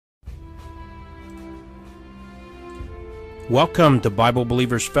Welcome to Bible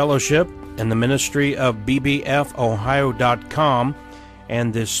Believers Fellowship and the ministry of bbfohio.com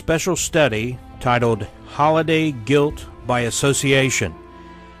and this special study titled Holiday Guilt by Association.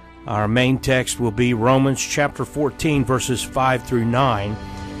 Our main text will be Romans chapter 14 verses 5 through 9,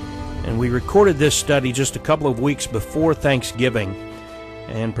 and we recorded this study just a couple of weeks before Thanksgiving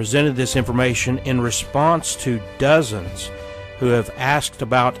and presented this information in response to dozens who have asked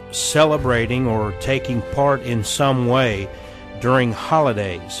about celebrating or taking part in some way during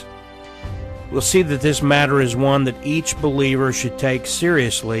holidays. We'll see that this matter is one that each believer should take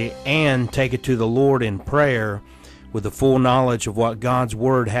seriously and take it to the Lord in prayer with the full knowledge of what God's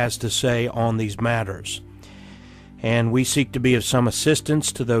Word has to say on these matters. And we seek to be of some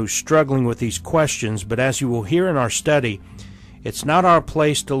assistance to those struggling with these questions, but as you will hear in our study, it's not our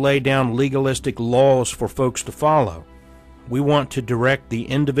place to lay down legalistic laws for folks to follow. We want to direct the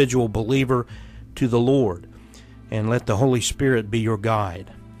individual believer to the Lord and let the Holy Spirit be your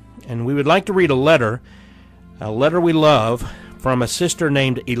guide. And we would like to read a letter we love, from a sister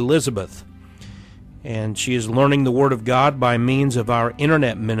named Elizabeth. And she is learning the Word of God by means of our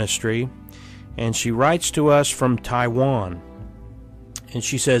internet ministry, and she writes to us from Taiwan. And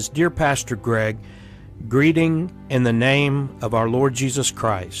she says, "Dear Pastor Greg, greeting in the name of our Lord Jesus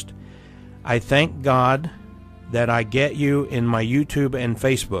Christ. I thank God that I get you in my YouTube and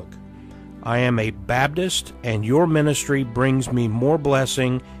Facebook. I am a Baptist, and your ministry brings me more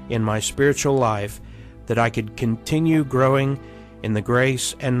blessing in my spiritual life that I could continue growing in the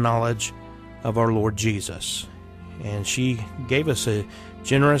grace and knowledge of our Lord Jesus." And she gave us a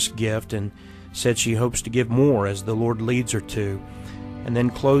generous gift and said she hopes to give more as the Lord leads her to, and then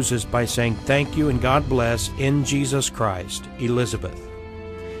closes by saying, "Thank you and God bless in Jesus Christ, Elizabeth."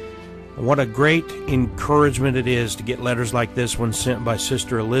 And what a great encouragement it is to get letters like this one sent by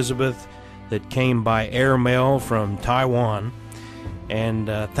Sister Elizabeth that came by airmail from Taiwan.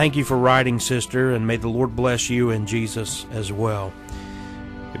 And thank you for writing, sister, and may the Lord bless you in Jesus as well.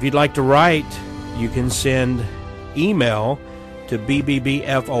 If you'd like to write, you can send email to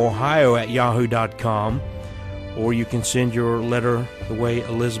bbbfohio@yahoo.com, or you can send your letter the way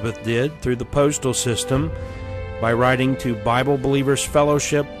Elizabeth did through the postal system by writing to Bible Believers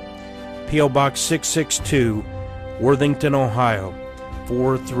Fellowship, P.O. Box 662, Worthington, Ohio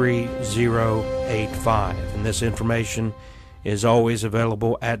 43085. And this information is always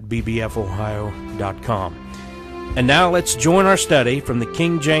available at bbfohio.com. And now let's join our study from the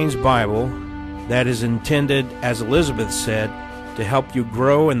King James Bible that is intended, as Elizabeth said, to help you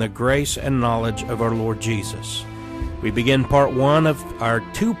grow in the grace and knowledge of our Lord Jesus. We begin part one of our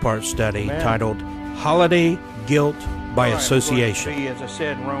two-part study titled Holiday Guilt by Association. As I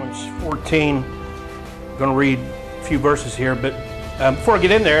said, in Romans 14, I'm going to read a few verses here, but before I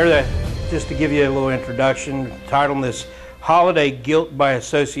get in there, just to give you a little introduction, titling this Holiday Guilt by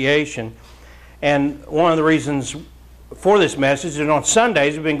Association. And one of the reasons for this message is on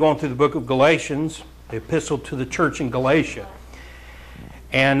Sundays we've been going through the book of Galatians, the epistle to the church in Galatia.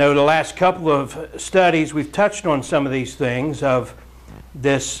 And over the last couple of studies we've touched on some of these things of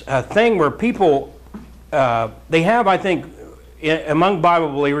this thing where people, they have, I think, among Bible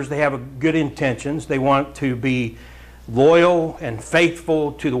believers, they have good intentions. They want to be loyal and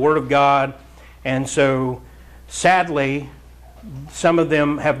faithful to the Word of God. And so, sadly, some of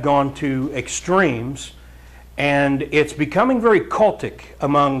them have gone to extremes, and it's becoming very cultic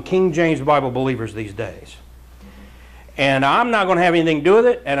among King James Bible believers these days. And I'm not going to have anything to do with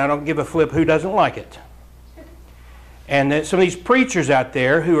it, and I don't give a flip who doesn't like it. And some of these preachers out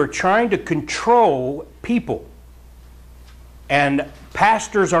there who are trying to control people, and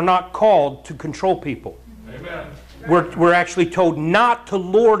pastors are not called to control people. Amen. We're actually told not to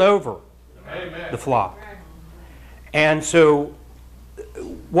lord over the flock. And so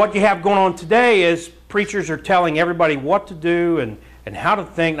what you have going on today is preachers are telling everybody what to do and how to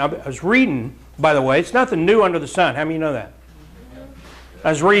think. I was reading, by the way, it's nothing new under the sun. How many of you know that? I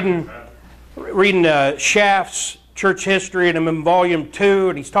was reading Schaff's church history, and I'm in volume 2,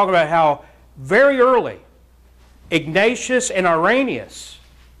 and he's talking about how very early Ignatius and Irenaeus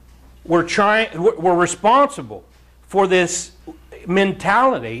were responsible for this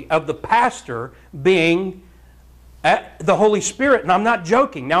mentality of the pastor being the Holy Spirit. And I'm not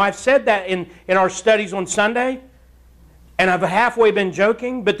joking. Now, I've said that in our studies on Sunday, and I've halfway been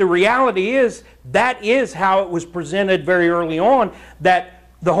joking, but the reality is that is how it was presented very early on, that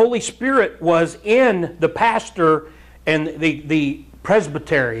the Holy Spirit was in the pastor and the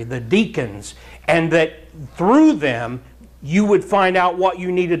presbytery, the deacons, and that through them you would find out what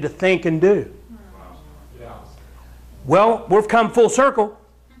you needed to think and do. Well, we've come full circle.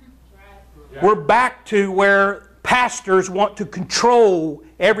 We're back to where pastors want to control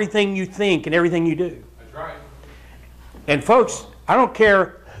everything you think and everything you do. That's right. And folks, I don't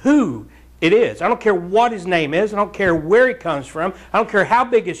care who it is. I don't care what his name is. I don't care where he comes from. I don't care how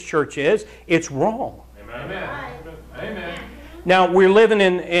big his church is. It's wrong. Amen. Amen. Now, we're living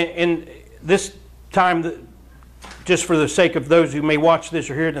in this time, just for the sake of those who may watch this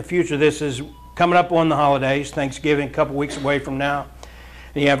or hear it in the future, this is coming up on the holidays, Thanksgiving, a couple weeks away from now.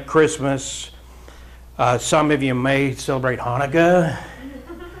 And you have Christmas. Some of you may celebrate Hanukkah.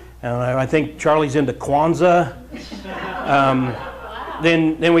 I think Charlie's into Kwanzaa.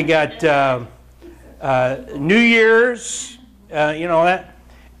 Then we got New Year's, that.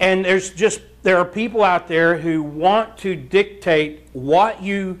 And there are people out there who want to dictate what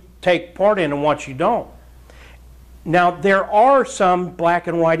you take part in and what you don't. Now, there are some black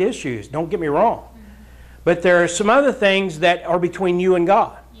and white issues, don't get me wrong. But there are some other things that are between you and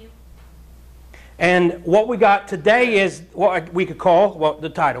God. And what we got today is what we could call, what the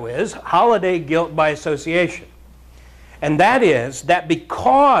title is, Holiday Guilt by Association. And that is that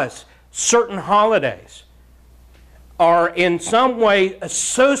because certain holidays are in some way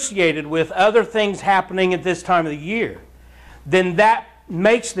associated with other things happening at this time of the year, then that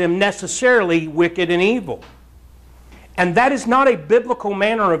makes them necessarily wicked and evil. And that is not a biblical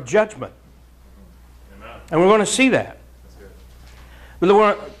manner of judgment. Amen. And we're going to see that. That's good. But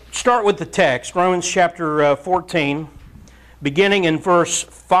we're going to start with the text, Romans chapter 14, beginning in verse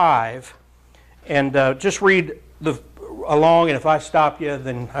 5. And just read along, and if I stop you,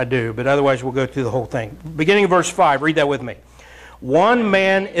 then I do. But otherwise, we'll go through the whole thing. Beginning of verse 5, read that with me. One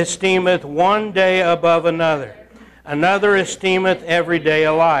man esteemeth one day above another. Another esteemeth every day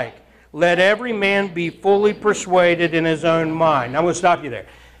alike. Let every man be fully persuaded in his own mind. Now, I'm going to stop you there.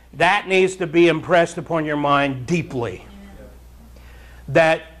 That needs to be impressed upon your mind deeply.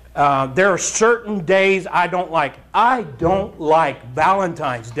 That there are certain days I don't like. I don't like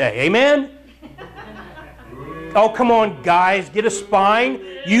Valentine's Day. Amen? Oh, come on, guys. Get a spine.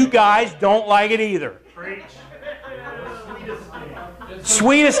 You guys don't like it either.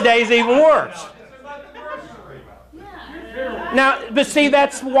 Sweetest day is even worse. Now, but see,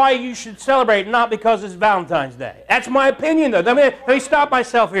 that's why you should celebrate, not because it's Valentine's Day. That's my opinion, though. Let me stop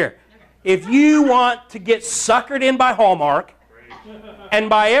myself here. If you want to get suckered in by Hallmark and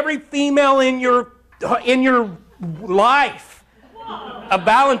by every female in your life a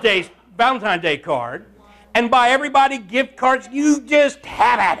Valentine's Day card, and buy everybody gift cards, you just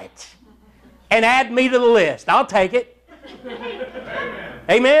have at it. And add me to the list. I'll take it. Amen.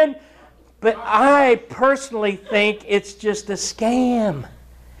 Amen? But I personally think it's just a scam.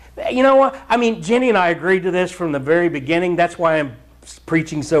 You know what? I mean, Jenny and I agreed to this from the very beginning. That's why I'm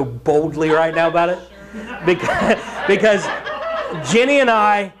preaching so boldly right now about it. Because Jenny and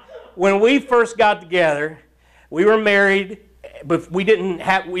I, when we first got together, we were married, but we didn't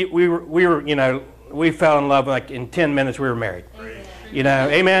have, we fell in love like in 10 minutes we were married.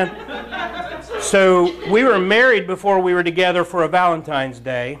 Amen? So we were married before we were together for a Valentine's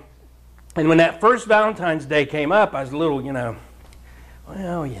Day. And when that first Valentine's Day came up, I was a little,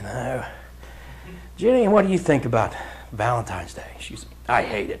 Jenny, what do you think about Valentine's Day? She said, I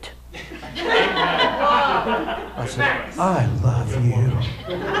hate it. I said, I love you.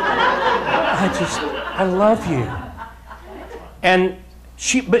 I love you. And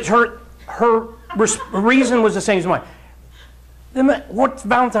but her reason was the same as mine. What's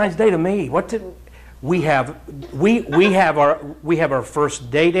Valentine's Day to me? We have our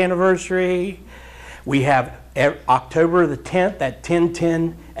first date anniversary. We have October the 10th at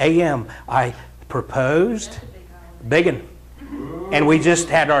 10:10 a.m. I proposed, biggin', and we just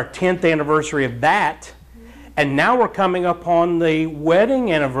had our 10th anniversary of that. And now we're coming up on the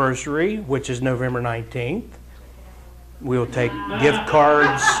wedding anniversary, which is November 19th. We'll take gift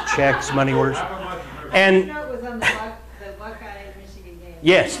cards, checks, money orders, and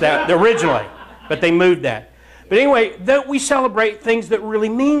yes, originally. But they moved that. But anyway, we celebrate things that really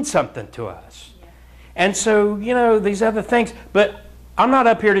mean something to us. And so, these other things. But I'm not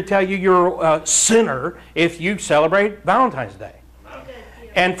up here to tell you you're a sinner if you celebrate Valentine's Day.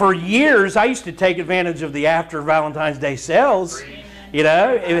 And for years, I used to take advantage of the after Valentine's Day sales.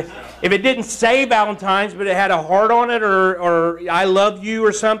 If it didn't say Valentine's, but it had a heart on it or I love you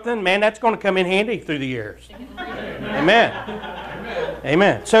or something, man, that's going to come in handy through the years. Amen.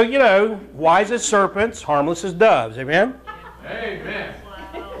 Amen. So, wise as serpents, harmless as doves. Amen? Amen.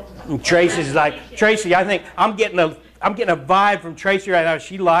 And Tracy's like, Tracy, I think I'm getting a vibe from Tracy right now.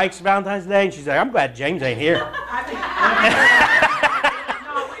 She likes Valentine's Day, and she's like, I'm glad James ain't here.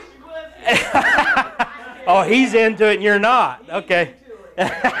 Oh, he's into it and you're not. Okay.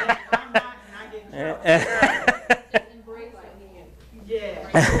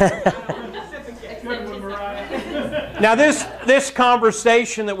 Now this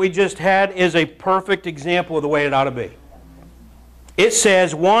conversation that we just had is a perfect example of the way it ought to be. It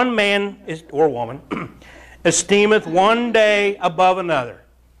says, one man or woman esteemeth one day above another.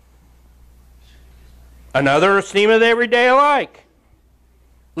 Another esteemeth every day alike.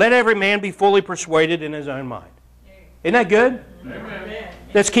 Let every man be fully persuaded in his own mind. Isn't that good? Amen.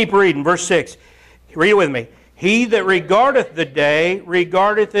 Let's keep reading. Verse 6. Read it with me. He that regardeth the day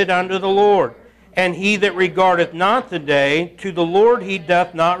regardeth it unto the Lord. And he that regardeth not the day, to the Lord he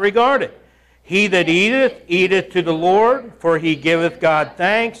doth not regard it. He that eateth, eateth to the Lord, for he giveth God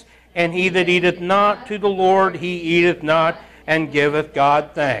thanks. And he that eateth not to the Lord, he eateth not, and giveth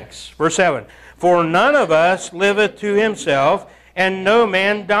God thanks. Verse 7. For none of us liveth to himself, and no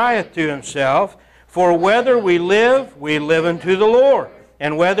man dieth to himself. For whether we live unto the Lord.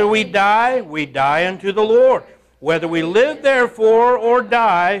 And whether we die unto the Lord. Whether we live therefore or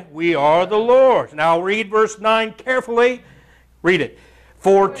die, we are the Lord's. Now I'll read verse 9 carefully. Read it.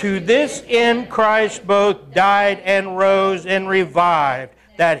 For to this end Christ both died and rose and revived,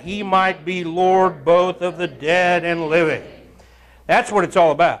 that he might be Lord both of the dead and living. That's what it's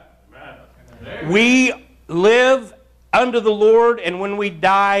all about. We live unto the Lord, and when we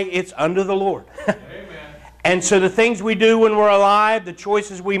die, it's unto the Lord. And so the things we do when we're alive, the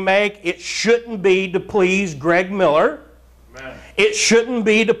choices we make, it shouldn't be to please Greg Miller. Amen. It shouldn't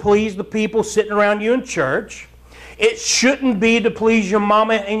be to please the people sitting around you in church. It shouldn't be to please your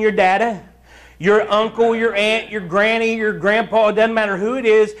mama and your daddy, your uncle, your aunt, your granny, your grandpa. It doesn't matter who it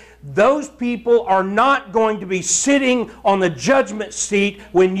is. Those people are not going to be sitting on the judgment seat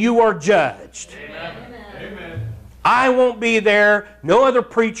when you are judged. Amen. I won't be there. No other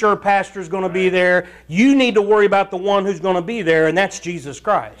preacher or pastor is going to be there. You need to worry about the one who's going to be there, and that's Jesus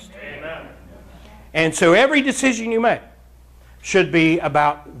Christ. Amen. And so every decision you make should be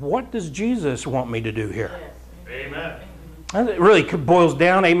about, what does Jesus want me to do here? Amen. It really boils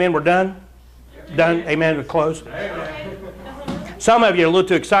down. Amen. We're done. Done. Amen. We're closed. Amen. Some of you are a little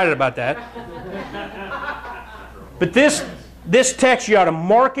too excited about that. But this text, you ought to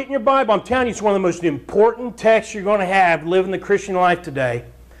mark it in your Bible. I'm telling you, it's one of the most important texts you're going to have living the Christian life today,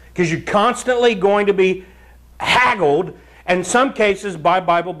 because you're constantly going to be haggled, in some cases, by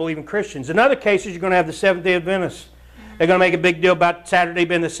Bible-believing Christians. In other cases, you're going to have the Seventh-day Adventists. They're going to make a big deal about Saturday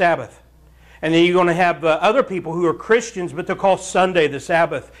being the Sabbath. And then you're going to have other people who are Christians, but they'll call Sunday the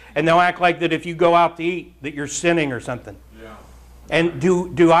Sabbath. And they'll act like that if you go out to eat, that you're sinning or something. Yeah. And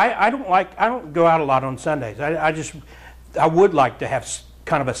I don't go out a lot on Sundays. I would like to have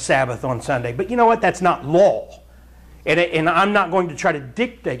kind of a Sabbath on Sunday. But you know what? That's not law. And I'm not going to try to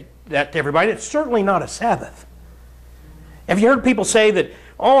dictate that to everybody. It's certainly not a Sabbath. Have you heard people say that,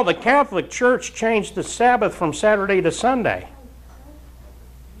 oh, the Catholic Church changed the Sabbath from Saturday to Sunday?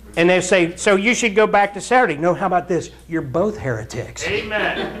 And they say, so you should go back to Saturday. No, how about this? You're both heretics.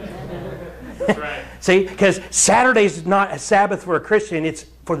 Amen. That's right. See, because Saturday's not a Sabbath for a Christian. It's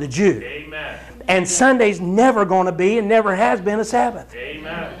for the Jew. Amen. And Sunday's never going to be and never has been a Sabbath.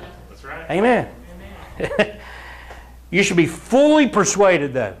 Amen. That's right. Amen. Amen. You should be fully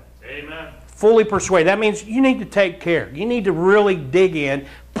persuaded, though. Amen. Fully persuaded. That means you need to take care. You need to really dig in,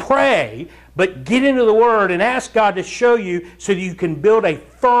 pray, but get into the Word and ask God to show you so that you can build a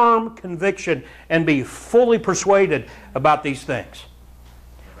firm conviction and be fully persuaded about these things.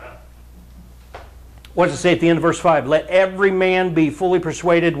 What does it say at the end of verse 5? Let every man be fully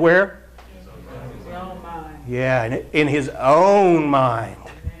persuaded where? Yeah, in his own mind.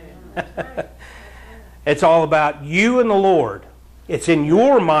 It's all about you and the Lord. It's in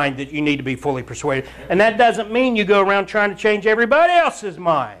your mind that you need to be fully persuaded. And that doesn't mean you go around trying to change everybody else's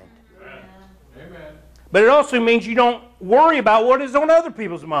mind. Amen. But it also means you don't worry about what is on other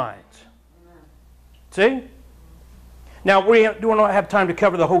people's minds. See? Now, we don't have time to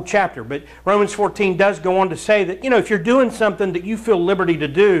cover the whole chapter, but Romans 14 does go on to say that, if you're doing something that you feel liberty to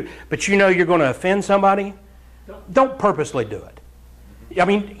do, but you know you're going to offend somebody, don't purposely do it. I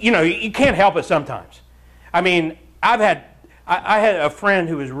mean, you can't help it sometimes. I mean, I had a friend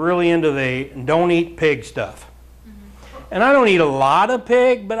who was really into the don't eat pig stuff. And I don't eat a lot of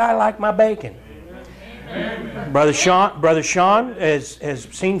pig, but I like my bacon. Amen. Brother Sean has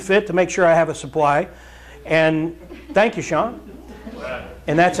seen fit to make sure I have a supply. And thank you, Sean.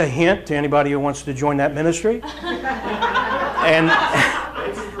 And that's a hint to anybody who wants to join that ministry. And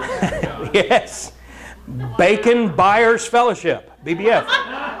yes, Bacon Buyers Fellowship, BBF.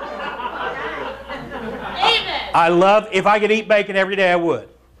 If I could eat bacon every day, I would.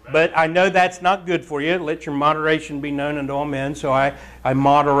 But I know that's not good for you. Let your moderation be known unto all men. So I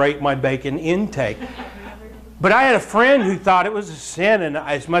moderate my bacon intake. But I had a friend who thought it was a sin, and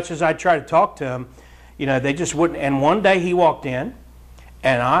as much as I tried to talk to him, you know, they just wouldn't. And one day he walked in,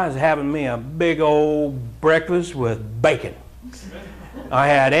 and I was having me a big old breakfast with bacon. I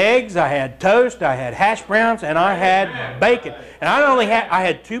had eggs, I had toast, I had hash browns, and I had bacon. And I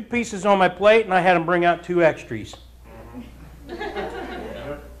had 2 pieces on my plate, and I had him bring out 2 extras.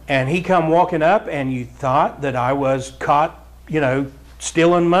 And he come walking up, and you thought that I was caught, you know,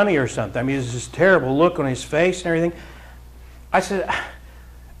 stealing money or something. I mean, it was this terrible look on his face and everything. I said,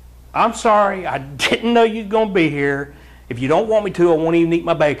 I'm sorry, I didn't know you was going to be here. If you don't want me to, I won't even eat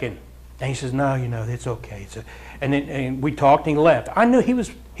my bacon. And he says, no, you know, it's okay. And we talked and he left. I knew he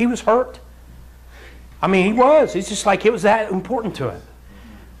was hurt. I mean, he was. It's just like it was that important to him.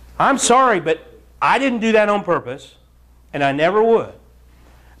 I'm sorry, but I didn't do that on purpose, and I never would.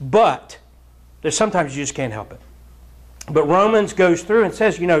 But there's sometimes you just can't help it. But Romans goes through and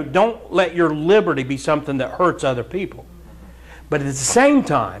says, you know, don't let your liberty be something that hurts other people. But at the same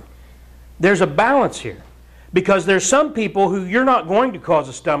time, there's a balance here. Because there's some people who you're not going to cause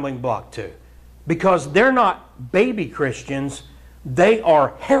a stumbling block to. Because they're not baby Christians, they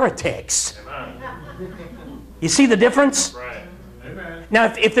are heretics. Amen. You see the difference? Right. Amen.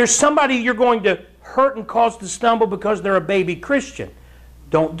 Now, if there's somebody you're going to hurt and cause to stumble because they're a baby Christian,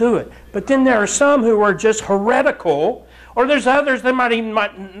 don't do it. But then there are some who are just heretical, or there's others that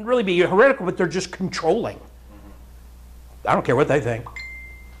might really be heretical, but they're just controlling. I don't care what they think.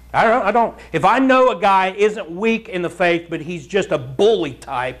 I don't. If I know a guy isn't weak in the faith, but he's just a bully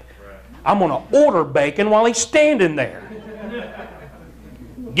type, right, I'm going to order bacon while he's standing there.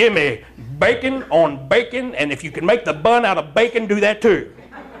 Give me bacon on bacon, and if you can make the bun out of bacon, do that too.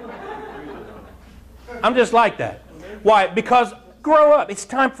 I'm just like that. Why? Because grow up. It's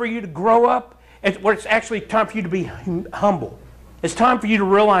time for you to grow up. It's actually time for you to be humble. It's time for you to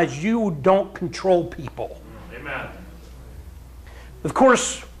realize you don't control people. Amen. Of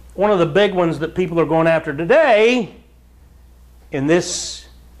course, one of the big ones that people are going after today in this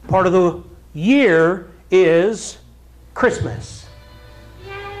part of the year is Christmas.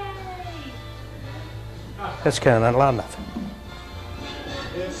 Yay! That's kind of not loud enough.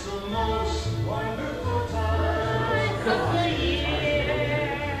 It's the most wonderful time of the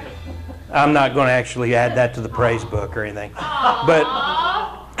year. I'm not going to actually add that to the praise book or anything.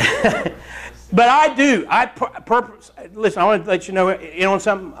 But I do. Listen, I want to let you know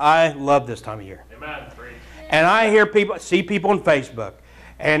something? I love this time of year. Amen. And I see people on Facebook,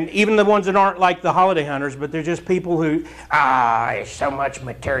 and even the ones that aren't like the holiday hunters, but they're just people who, there's so much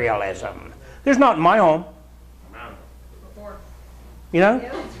materialism. There's not in my home. Amen. You know?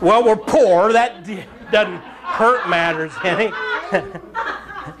 Well, we're poor. That doesn't hurt matters any.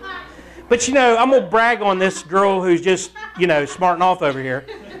 But, you know, I'm going to brag on this girl who's just, you know, smarting off over here.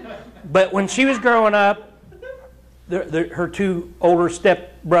 But when she was growing up, her 2 older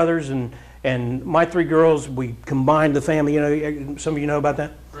step-brothers and my 3 girls, we combined the family. You know, some of you know about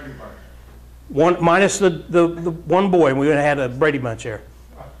that? Brady Bunch. One minus the one boy, and we had a Brady Bunch there.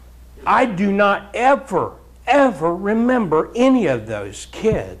 I do not ever remember any of those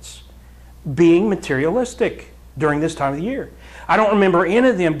kids being materialistic during this time of the year. I don't remember any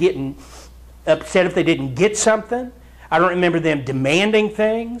of them getting upset if they didn't get something. I don't remember them demanding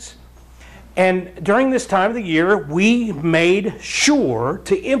things. And during this time of the year, we made sure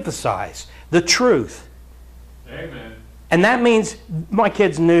to emphasize the truth. Amen. And that means my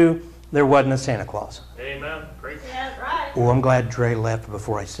kids knew there wasn't a Santa Claus. Amen. Great. Yeah, that's right. Oh, I'm glad Dre left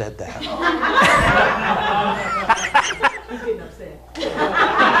before I said that. He's getting upset.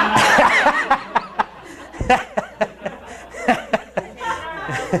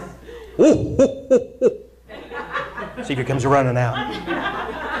 See, here comes running out.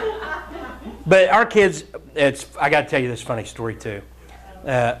 But our kids, I got to tell you this funny story too.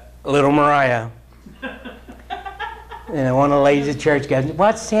 Little Mariah, one of the ladies at church goes,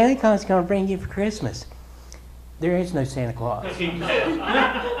 "What's Santa Claus going to bring you for Christmas?" There is no Santa Claus.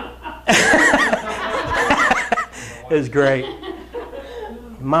 It was great.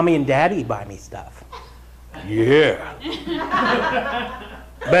 Mommy and Daddy buy me stuff. Yeah.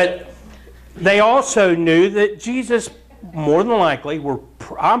 But they also knew that Jesus, more than likely,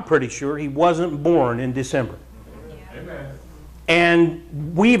 I'm pretty sure he wasn't born in December. Amen.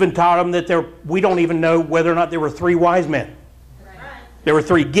 And we even taught them that we don't even know whether or not there were 3 wise men. Right. There were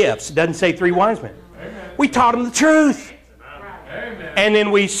 3 gifts. It doesn't say 3 wise men. Amen. We taught them the truth. Amen. And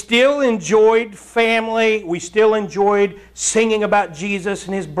then we still enjoyed family. We still enjoyed singing about Jesus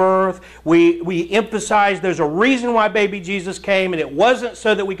and his birth. We emphasized there's a reason why baby Jesus came, and it wasn't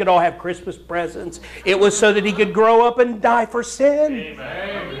so that we could all have Christmas presents. It was so that he could grow up and die for sin.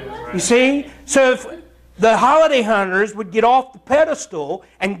 Amen. You see? So if The holiday hunters would get off the pedestal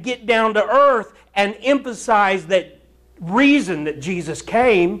and get down to earth and emphasize that reason that Jesus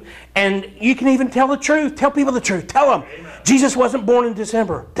came. And you can even tell the truth. Tell people the truth. Tell them, Jesus wasn't born in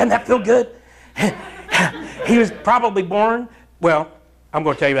December. Doesn't that feel good? He was probably born, well, I'm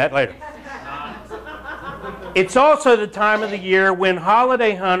going to tell you that later. It's also the time of the year when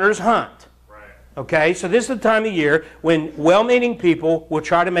holiday hunters hunt. Okay, so this is the time of year when well-meaning people will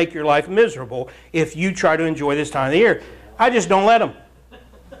try to make your life miserable if you try to enjoy this time of the year. I just don't let them.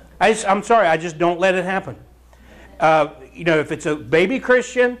 I'm sorry, I just don't let it happen. If it's a baby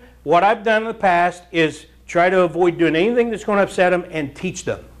Christian, what I've done in the past is try to avoid doing anything that's going to upset them and teach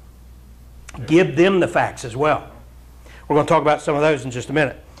them. Give them the facts as well. We're going to talk about some of those in just a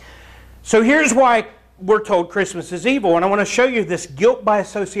minute. So here's why we're told Christmas is evil, and I want to show you this guilt by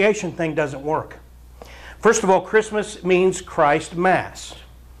association thing doesn't work. First of all, Christmas means Christ Mass.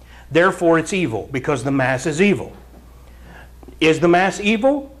 Therefore, it's evil because the Mass is evil. Is the Mass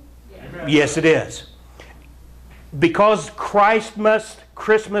evil? Yes, it is. Because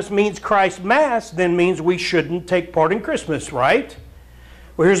Christmas means Christ Mass, then means we shouldn't take part in Christmas, right?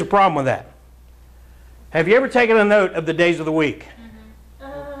 Well, here's the problem with that. Have you ever taken a note of the days of the week?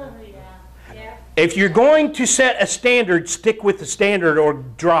 If you're going to set a standard, stick with the standard or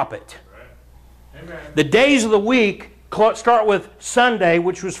drop it. Right. Amen. The days of the week start with Sunday,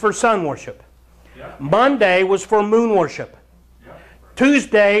 which was for sun worship. Yeah. Monday was for moon worship. Yeah.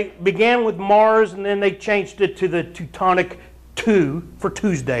 Tuesday began with Mars, and then they changed it to the Teutonic 2 for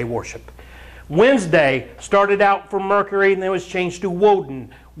Tuesday worship. Wednesday started out for Mercury, and then was changed to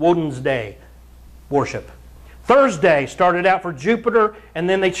Woden's Day worship. Thursday started out for Jupiter, and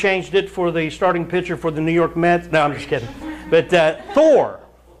then they changed it for the starting pitcher for the New York Mets. No, I'm just kidding. But Thor.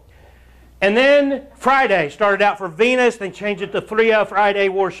 And then Friday started out for Venus. They changed it to Friday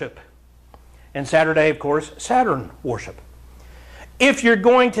worship. And Saturday, of course, Saturn worship. If you're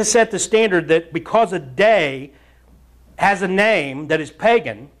going to set the standard that because a day has a name that is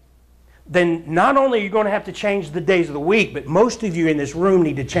pagan, then not only are you going to have to change the days of the week, but most of you in this room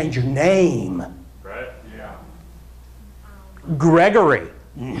need to change your name. Gregory.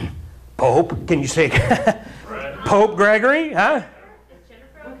 Pope. Can you say Pope Gregory? Huh? Is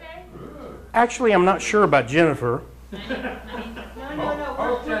Jennifer okay? Actually, I'm not sure about Jennifer. No,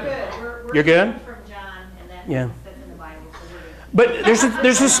 we're good. We're You're good? From John, and that's in the Bible. So but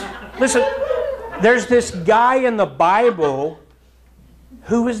there's this guy in the Bible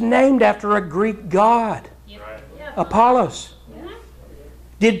who was named after a Greek god. Yep. Apollos.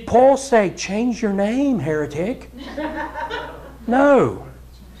 Did Paul say, change your name, heretic? No.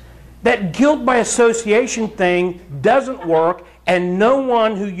 That guilt by association thing doesn't work, and no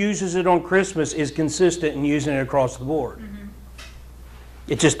one who uses it on Christmas is consistent in using it across the board.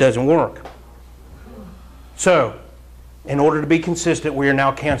 It just doesn't work. So, in order to be consistent, we are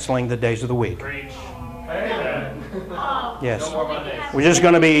now canceling the days of the week. Yes. We're just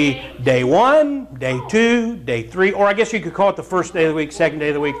going to be day 1, day 2, day 3, or I guess you could call it the first day of the week, second day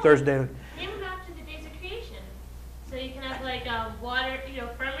of the week, third day of the week. Name them after the days of creation. So you can have like water,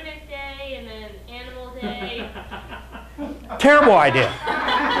 firmament day and then animal day. Terrible idea.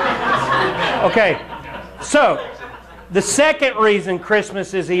 Okay. So, the second reason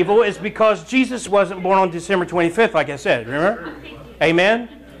Christmas is evil is because Jesus wasn't born on December 25th, like I said. Remember? Amen?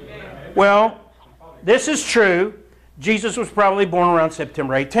 Well, this is true. Jesus was probably born around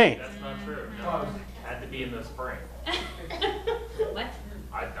September 18th. That's not true. No, it had to be in the spring. What?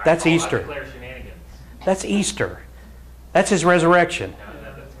 That's Easter. I declare shenanigans. That's Easter. That's his resurrection.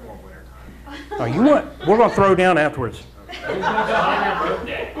 No, that's more wintertime. Oh, you want? We're going to throw down afterwards. On your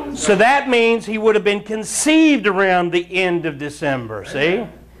birthday. So that means he would have been conceived around the end of December. See?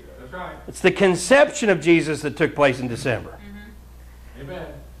 That's right. It's the conception of Jesus that took place in December.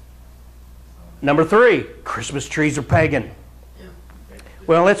 Amen. Number 3, Christmas trees are pagan.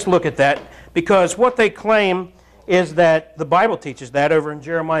 Well, let's look at that, because what they claim is that the Bible teaches that over in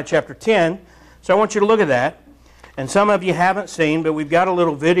Jeremiah chapter 10. So I want you to look at that. And some of you haven't seen, but we've got a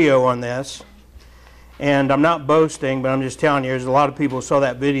little video on this. And I'm not boasting, but I'm just telling you, there's a lot of people who saw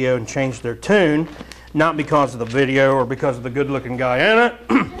that video and changed their tune, not because of the video or because of the good-looking guy in it,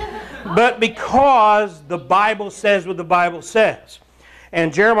 but because the Bible says what the Bible says.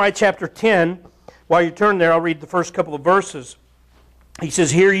 And Jeremiah chapter 10, while you turn there, I'll read the first couple of verses. He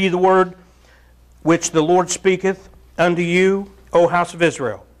says, hear ye the word which the Lord speaketh unto you, O house of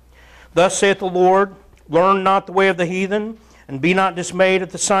Israel. Thus saith the Lord, learn not the way of the heathen, and be not dismayed at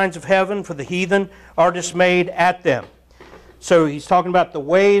the signs of heaven, for the heathen are dismayed at them. So he's talking about the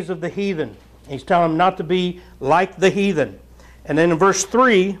ways of the heathen. He's telling them not to be like the heathen. And then in verse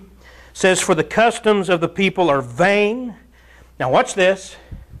 3, says, for the customs of the people are vain. Now watch this.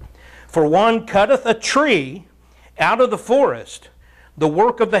 For one cutteth a tree out of the forest, the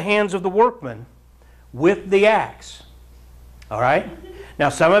work of the hands of the workman, with the axe. All right? Now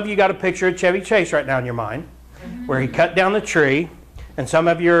some of you got a picture of Chevy Chase right now in your mind, where he cut down the tree, and some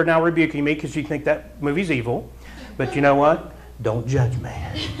of you are now rebuking me because you think that movie's evil. But you know what? Don't judge me.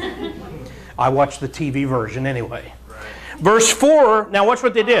 I watched the TV version anyway. Verse 4, now watch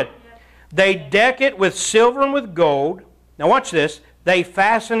what they did. They deck it with silver and with gold. Now watch this. They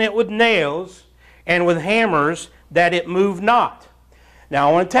fasten it with nails and with hammers that it move not. Now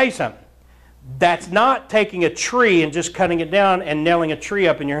I want to tell you something. That's not taking a tree and just cutting it down and nailing a tree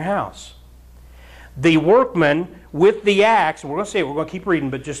up in your house. The workman with the axe, and we're going to see it, we're going to keep reading,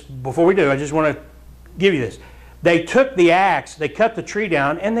 but just before we do, I just want to give you this. They took the axe, they cut the tree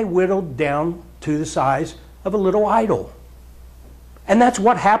down, and they whittled down to the size of a little idol. And that's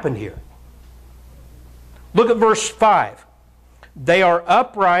what happened here. Look at verse 5. They are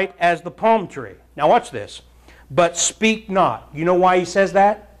upright as the palm tree. Now watch this. But speak not. You know why he says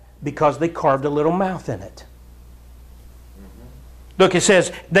that? Because they carved a little mouth in it. Look, it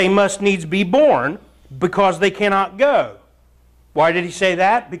says, they must needs be born because they cannot go. Why did he say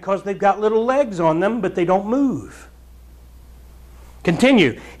that? Because they've got little legs on them, but they don't move.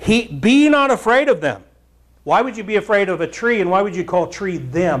 Continue. Be not afraid of them. Why would you be afraid of a tree, and why would you call a tree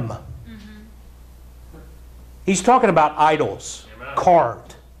them? He's talking about idols,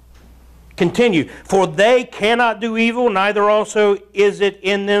 carved. Continue. For they cannot do evil, neither also is it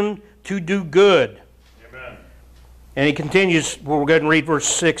in them to do good. Amen. And he continues, we'll go ahead and read verse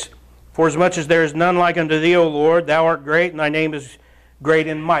 6. For as much as there is none like unto thee, O Lord, thou art great, and thy name is great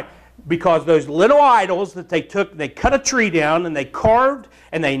in might. Because those little idols that they took, they cut a tree down, and they carved,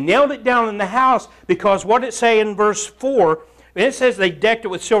 and they nailed it down in the house, because what it say in verse 4, when it says they decked it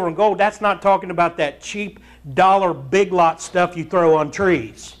with silver and gold, that's not talking about that cheap dollar Big Lot stuff you throw on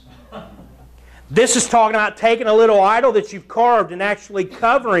trees. This is talking about taking a little idol that you've carved and actually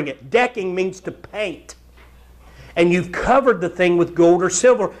covering it. Decking means to paint. And you've covered the thing with gold or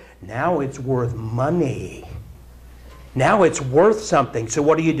silver. Now it's worth money. Now it's worth something. So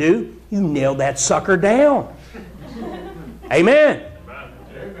what do? You nail that sucker down. Amen.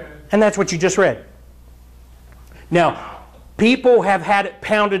 And that's what you just read. Now, people have had it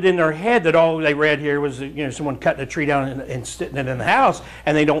pounded in their head that all they read here was someone cutting a tree down and sitting it in the house,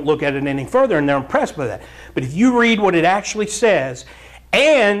 and they don't look at it any further, and they're impressed by that. But if you read what it actually says,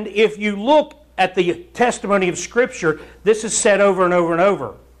 and if you look at the testimony of Scripture, this is said over and over and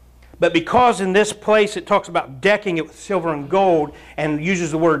over. But because in this place it talks about decking it with silver and gold and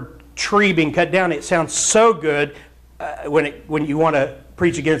uses the word tree being cut down, it sounds so good when you want to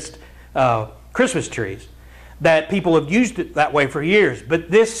preach against Christmas trees, that people have used it that way for years.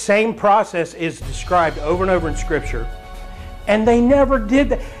 But this same process is described over and over in Scripture. And they never did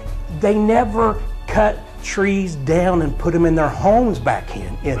that. They never cut trees down and put them in their homes back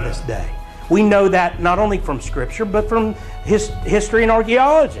in this day. We know that not only from Scripture, but from history and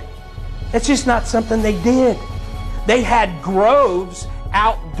archaeology. It's just not something they did. They had groves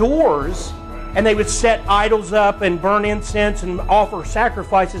outdoors, and they would set idols up and burn incense and offer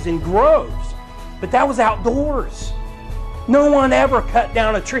sacrifices in groves. But that was outdoors. No one ever cut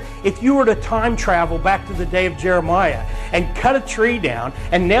down a tree. If you were to time travel back to the day of Jeremiah and cut a tree down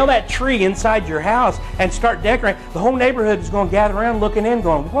and nail that tree inside your house and start decorating, the whole neighborhood is going to gather around looking in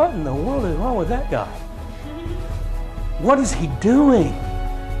going, what in the world is wrong with that guy? What is he doing?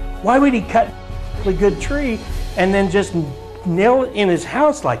 Why would he cut a good tree and then just nail it in his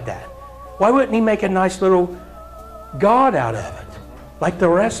house like that? Why wouldn't he make a nice little God out of it like the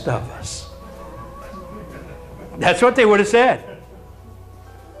rest of us? That's what they would have said.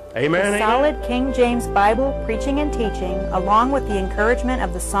 Amen. The solid King James Bible preaching and teaching, along with the encouragement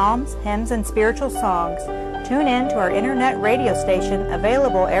of the Psalms, hymns, and spiritual songs. Tune in to our internet radio station,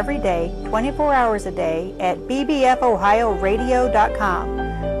 available every day, 24 hours a day, at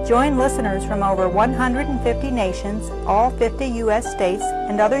bbfohioradio.com. Join listeners from over 150 nations, all 50 U.S. states,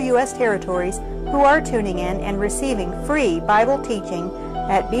 and other U.S. territories who are tuning in and receiving free Bible teaching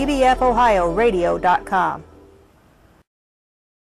at bbfohioradio.com.